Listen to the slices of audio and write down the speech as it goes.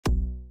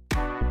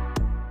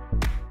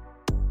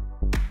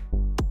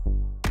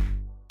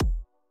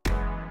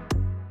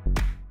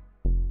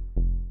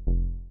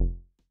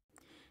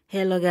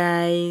Hello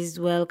guys,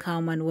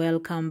 welcome and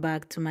welcome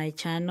back to my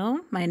channel.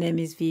 My name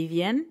is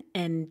Vivian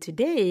and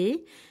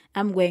today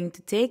I'm going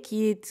to take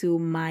you to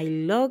my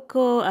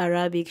local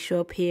Arabic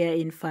shop here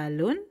in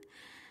Falun.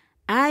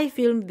 I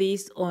filmed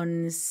this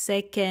on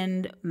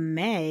 2nd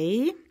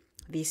May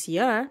this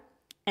year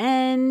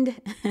and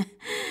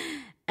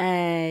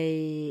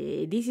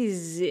this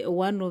is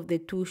one of the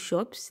two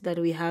shops that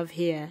we have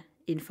here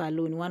in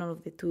Falun, one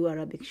of the two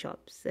Arabic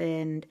shops,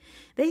 and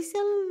they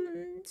sell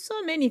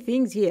so many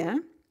things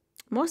here.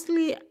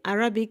 Mostly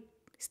Arabic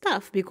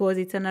stuff because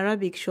it's an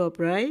Arabic shop,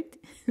 right?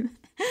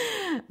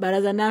 But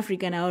as an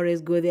African, I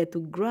always go there to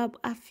grab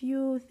a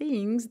few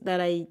things that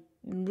I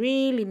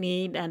really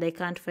need and I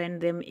can't find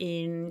them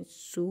in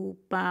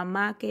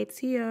supermarkets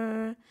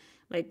here,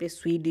 like the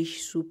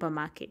Swedish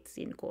supermarkets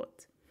in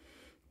court.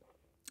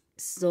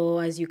 So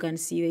as you can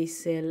see, they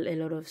sell a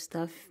lot of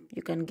stuff.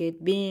 You can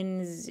get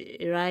beans,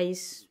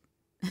 rice.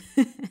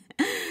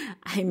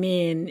 I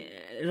mean,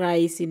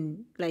 rice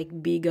in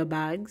like bigger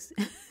bags.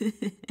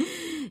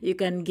 You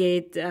can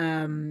get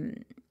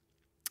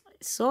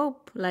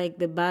soap, like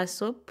the bar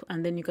soap,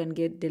 and then you can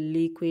get the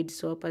liquid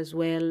soap as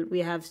well. We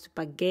have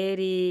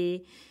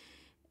spaghetti.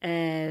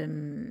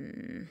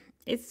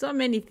 It's so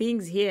many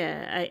things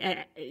here.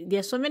 There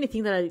are so many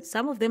things that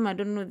some of them I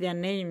don't know their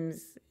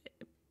names.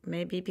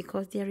 Maybe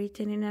because they're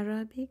written in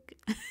Arabic.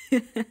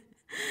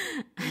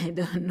 I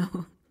don't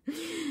know.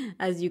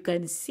 As you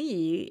can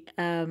see,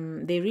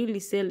 they really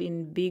sell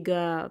in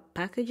bigger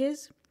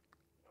packages,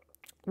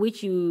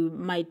 which you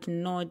might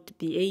not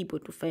be able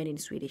to find in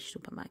Swedish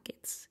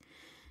supermarkets.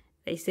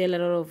 They sell a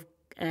lot of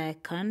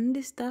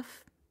canned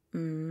stuff.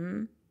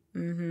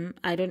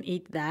 I don't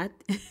eat that,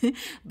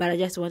 but I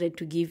just wanted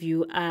to give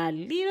you a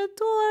little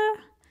tour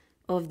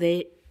of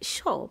the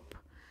shop.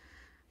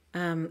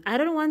 I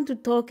don't want to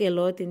talk a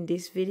lot in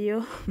this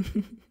video.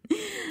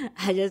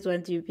 I just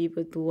want you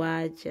people to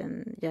watch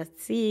and just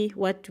see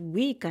what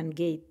we can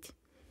get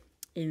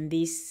in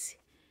this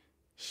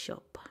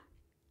shop.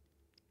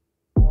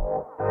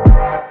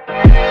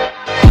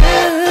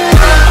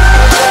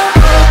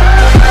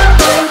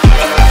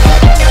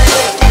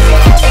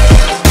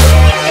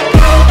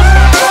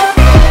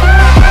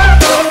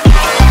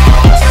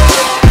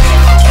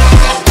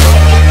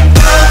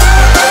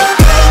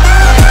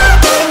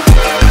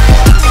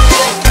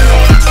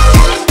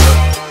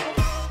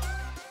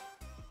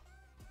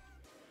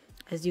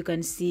 As you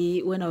can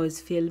see, when I was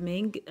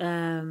filming,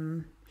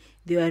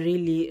 they were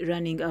really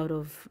running out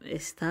of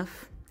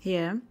stuff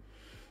here,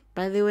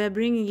 but they were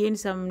bringing in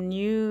some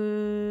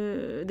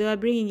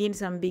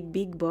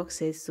big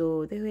boxes.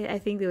 So I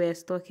think they were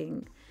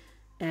stocking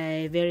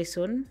very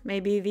soon.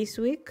 Maybe this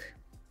week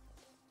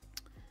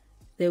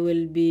they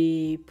will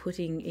be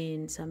putting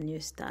in some new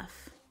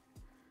stuff.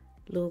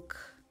 Look,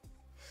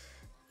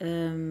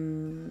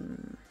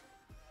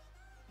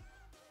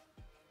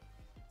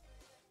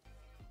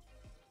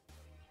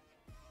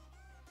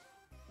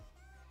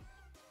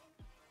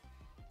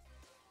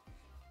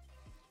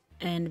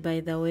 and by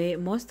the way,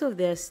 most of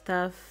their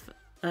stuff,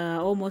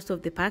 or most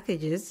of the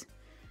packages,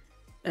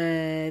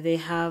 they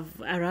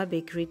have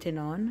Arabic written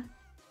on,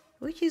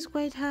 which is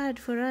quite hard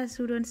for us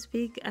who don't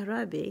speak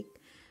Arabic.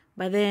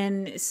 But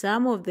then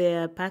some of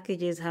their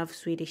packages have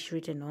Swedish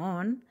written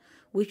on,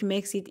 which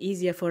makes it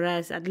easier for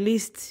us. At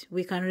least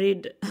we can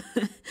read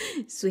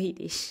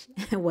Swedish.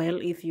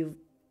 Well, if you've,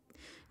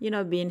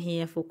 been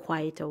here for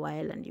quite a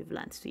while and you've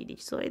learned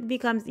Swedish, so it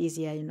becomes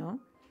easier,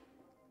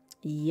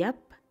 Yep.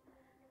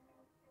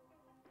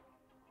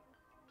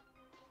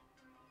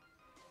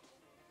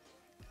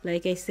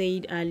 Like I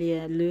said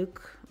earlier,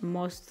 look,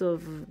 most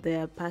of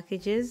their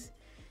packages,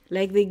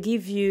 like they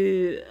give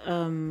you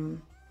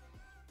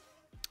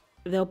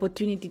the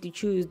opportunity to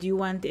choose. Do you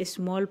want a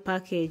small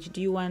package?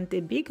 Do you want a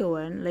bigger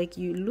one? Like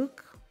you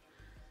look,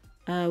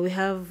 we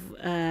have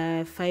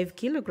 5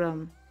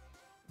 kilogram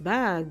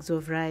bags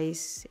of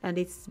rice, and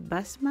it's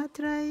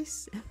basmati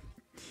rice.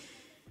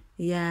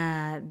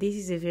 Yeah, this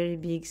is a very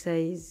big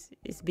size.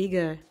 It's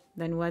bigger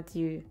than what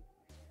you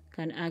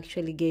can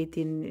actually get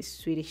in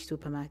Swedish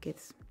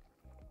supermarkets.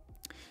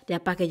 Their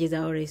packages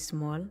are always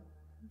small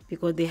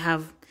because they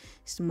have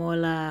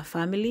smaller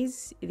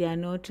families. They are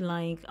not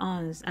like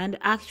us. And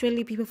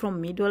actually, people from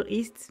Middle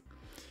East,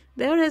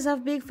 they always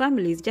have big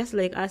families, just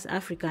like us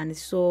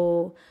Africans.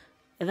 So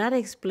that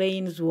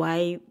explains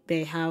why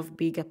they have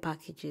bigger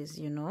packages,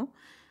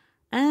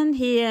 And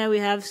here we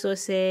have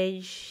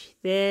sausage.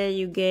 There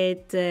you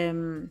get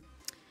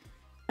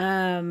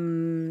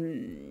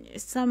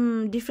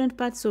some different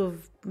parts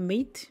of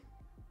meat.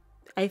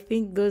 I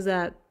think those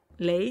are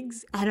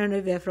legs. I don't know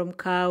if they're from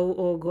cow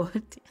or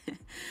goat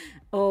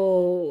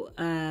or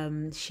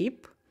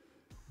sheep.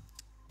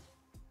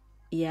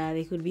 Yeah,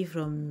 they could be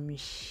from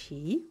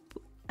sheep.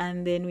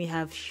 And then we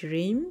have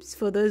shrimps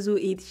for those who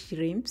eat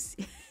shrimps.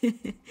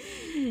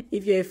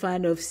 If you're a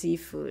fan of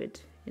seafood,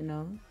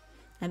 And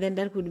then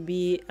that could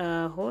be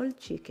a whole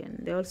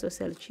chicken. They also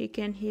sell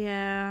chicken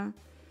here.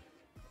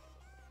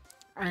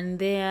 And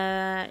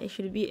there it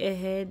should be a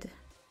head.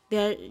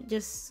 They're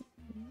just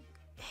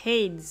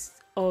heads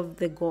of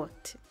the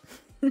goat.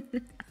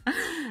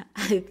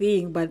 I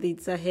think, but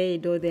it's a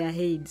head or their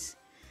heads.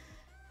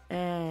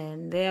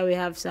 And there we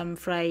have some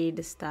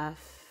fried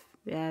stuff.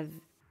 We have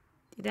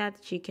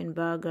that chicken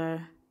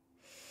burger.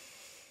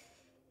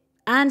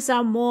 And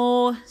some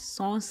more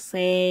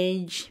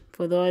sausage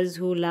for those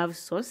who love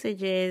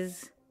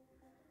sausages.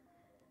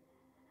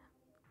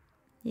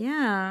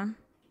 Yeah.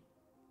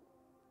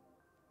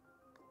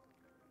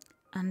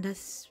 And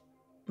that's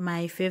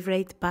my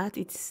favorite part.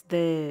 It's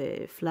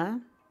the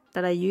flour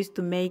that I used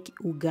to make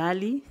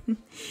ugali.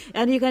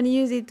 And you can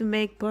use it to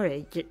make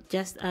porridge.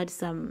 Just add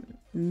some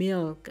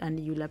milk and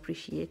you'll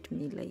appreciate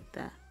me like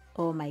that.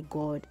 Oh my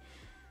God.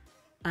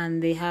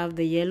 And they have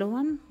the yellow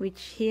one,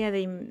 which here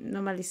they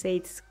normally say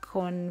it's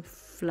corn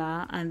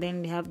flour. And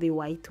then they have the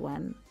white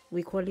one.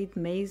 We call it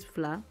maize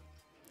flour.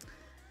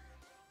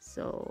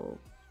 So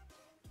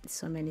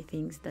many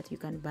things that you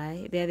can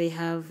buy. There they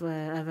have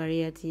a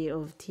variety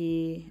of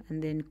tea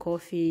and then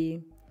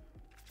coffee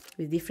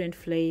with different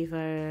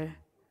flavor.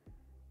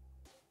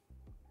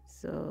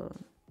 So,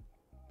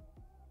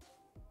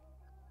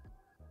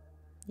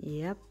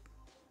 yep.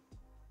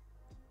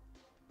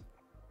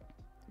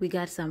 We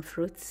got some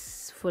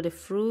fruits for the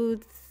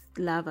fruit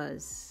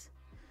lovers.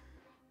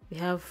 We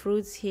have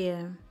fruits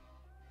here.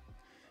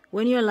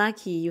 When you're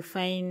lucky, you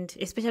find,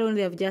 especially when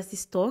they have just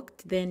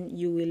stocked, then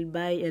you will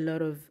buy a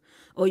lot of,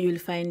 or you'll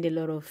find a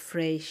lot of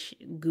fresh,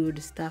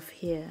 good stuff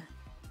here.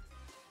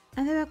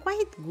 And they were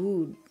quite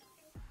good.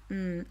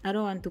 I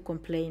don't want to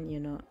complain, you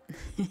know.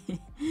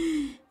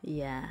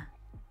 Yeah.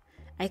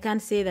 I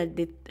can't say that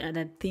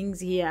that things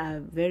here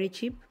are very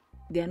cheap.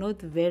 They are not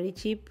very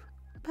cheap,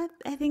 but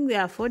I think they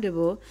are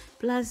affordable.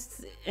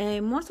 Plus,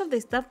 most of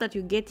the stuff that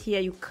you get here,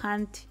 you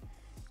can't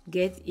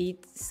get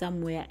it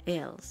somewhere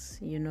else,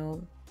 you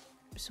know.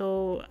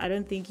 So I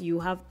don't think you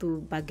have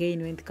to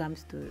bargain when it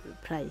comes to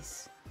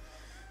price.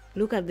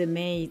 Look at the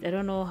maize. I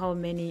don't know how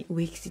many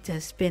weeks it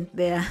has spent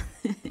there.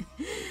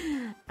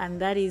 And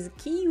that is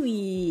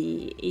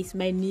kiwi. It's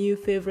my new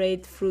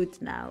favorite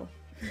fruit now.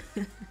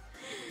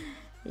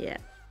 Yeah.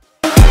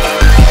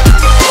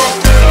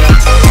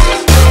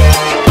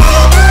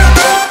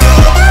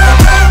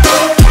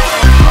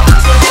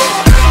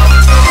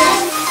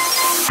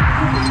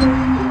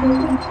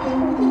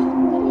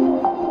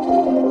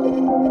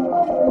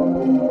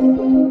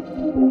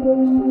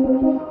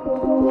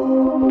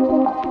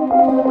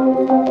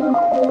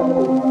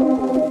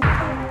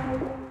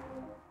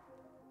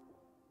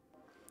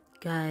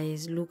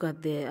 Guys, look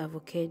at the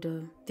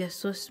avocado. They're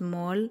so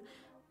small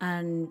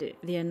and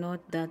they are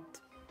not that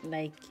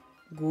like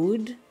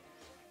good.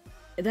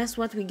 That's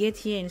what we get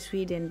here in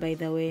Sweden, by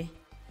the way.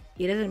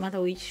 It doesn't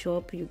matter which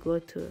shop you go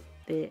to.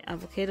 The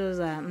avocados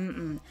are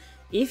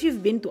If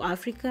you've been to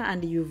Africa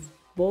and you've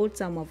bought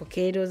some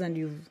avocados and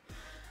you've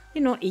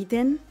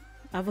eaten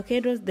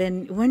avocados,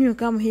 then when you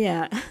come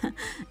here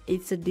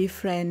it's a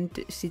different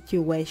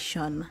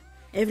situation.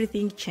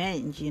 Everything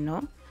changed,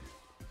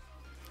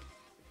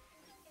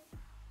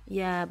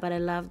 Yeah, but I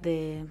love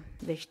the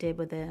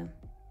vegetable there.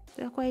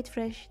 They're quite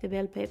fresh. The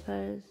bell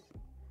peppers,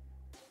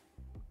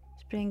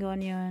 spring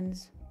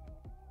onions.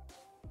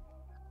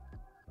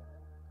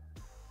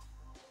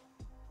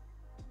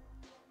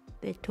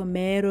 The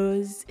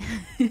tomatoes.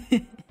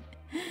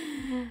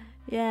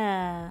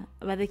 Yeah,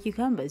 but the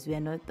cucumbers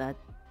were not that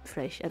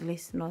fresh, at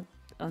least not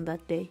on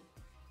that day.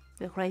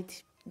 They're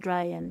quite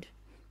dry and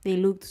they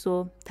looked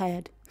so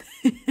tired.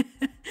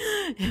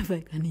 If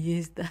I can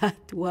use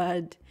that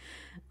word.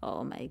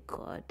 Oh my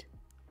God.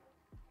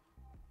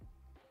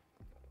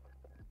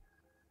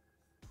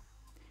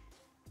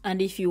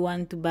 And if you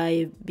want to buy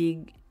a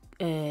big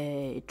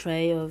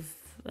tray of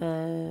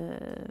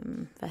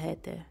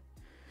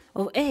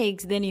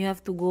eggs, then you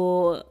have to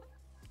go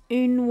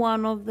in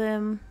one of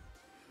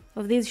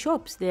these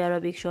shops, the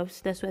Arabic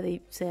shops. That's where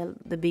they sell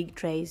the big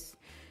trays.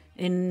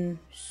 In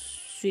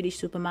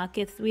Swedish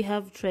supermarkets, we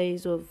have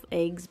trays of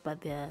eggs,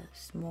 but they're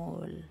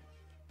small.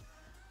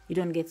 You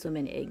don't get so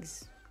many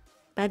eggs.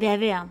 But they're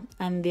there,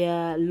 and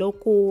they're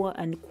local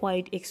and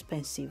quite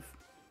expensive.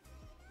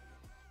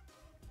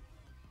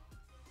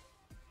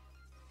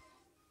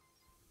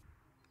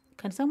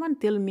 Can someone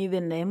tell me the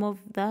name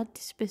of that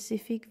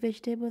specific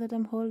vegetable that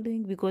I'm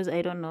holding? Because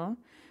I don't know.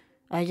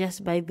 I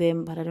just buy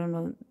them, but I don't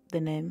know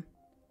the name.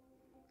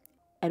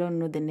 I don't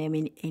know the name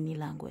in any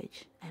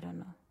language. I don't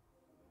know.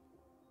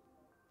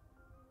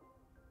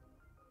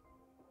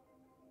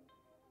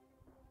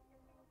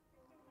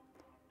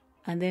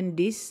 And then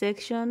this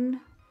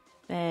section,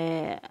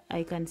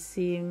 I can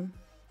see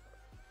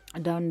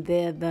down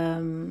there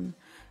the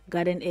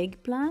garden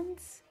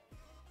eggplants.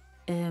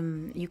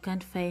 You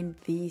can't find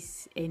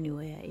this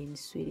anywhere in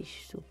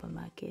Swedish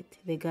supermarket.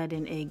 The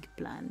garden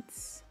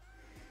eggplants.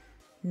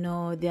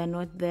 No, they are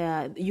not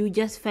there. You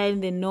just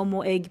find the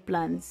normal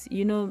eggplants.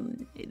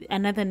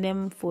 Another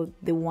name for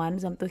the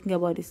ones I'm talking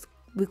about is,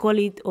 we call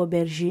it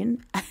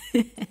aubergine.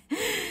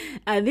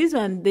 And this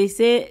one, they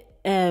say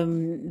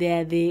they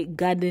are the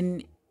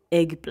garden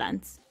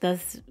eggplants.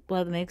 That's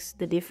what makes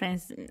the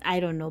difference. I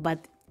don't know,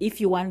 but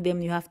if you want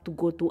them, you have to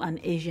go to an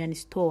Asian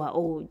store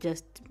or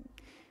just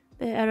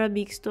the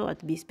Arabic store,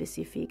 to be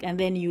specific. And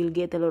then you will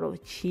get a lot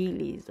of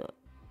chilies.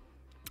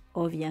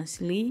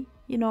 Obviously,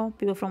 you know,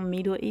 people from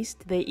Middle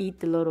East, they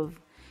eat a lot of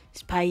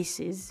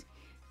spices.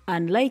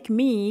 And like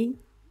me,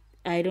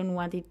 I don't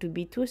want it to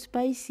be too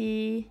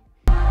spicy.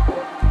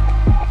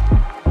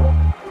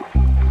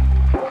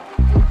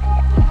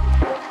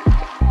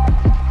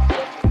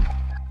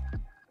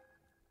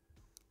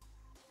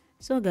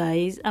 So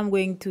guys, I'm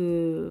going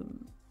to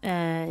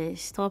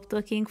stop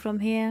talking from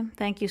here.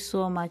 Thank you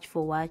so much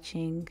for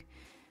watching,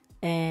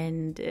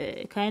 and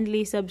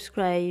kindly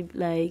subscribe,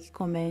 like,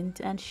 comment,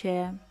 and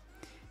share.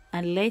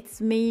 And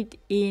let's meet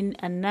in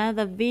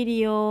another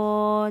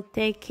video.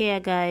 Take care,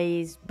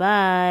 guys.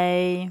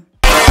 Bye.